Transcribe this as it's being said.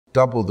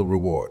Double the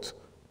rewards,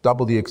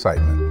 double the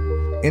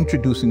excitement.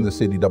 Introducing the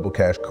Citi Double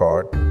Cash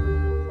Card,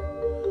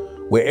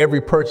 where every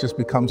purchase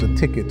becomes a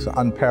ticket to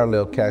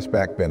unparalleled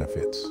cashback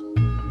benefits.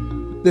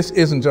 This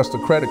isn't just a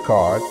credit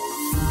card,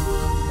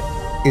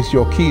 it's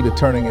your key to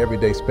turning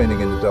everyday spending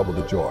into double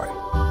the joy.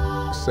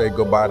 Say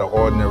goodbye to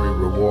ordinary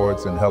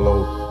rewards and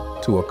hello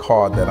to a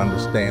card that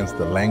understands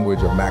the language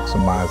of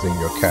maximizing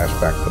your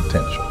cashback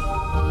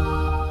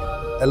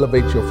potential.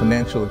 Elevate your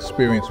financial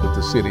experience with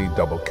the Citi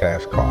Double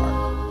Cash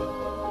Card.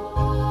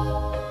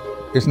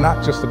 It's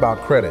not just about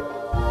credit.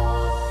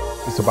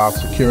 It's about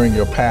securing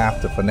your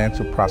path to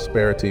financial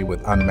prosperity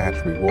with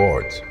unmatched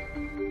rewards.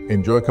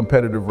 Enjoy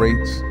competitive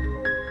rates,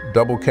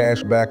 double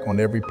cash back on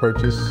every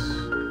purchase,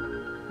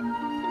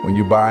 when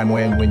you buy and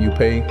when you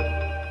pay,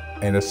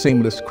 and a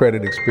seamless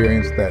credit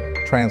experience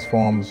that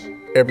transforms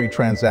every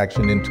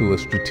transaction into a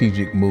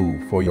strategic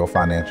move for your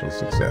financial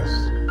success.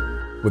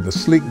 With a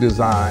sleek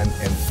design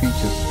and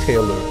features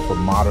tailored for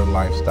modern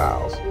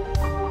lifestyles,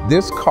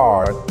 this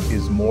card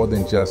is more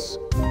than just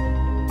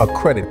a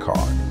credit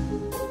card.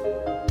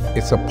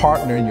 It's a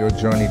partner in your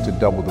journey to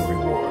double the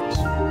rewards.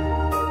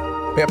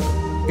 Step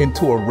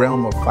into a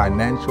realm of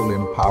financial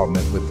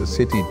empowerment with the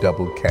Citi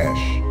Double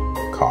Cash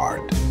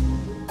Card.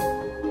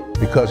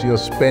 Because your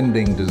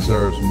spending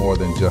deserves more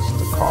than just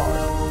a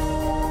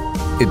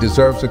card. It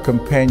deserves a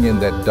companion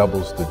that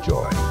doubles the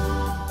joy.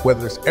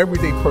 Whether it's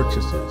everyday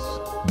purchases,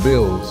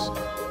 bills,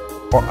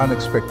 or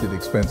unexpected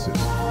expenses,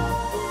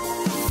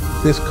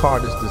 this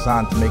card is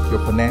designed to make your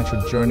financial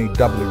journey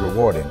doubly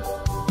rewarding.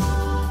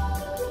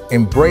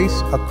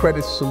 Embrace a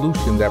credit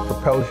solution that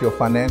propels your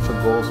financial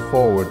goals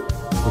forward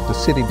with the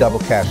Citi Double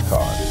Cash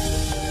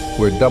Card,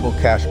 where double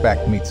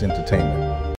cashback meets entertainment.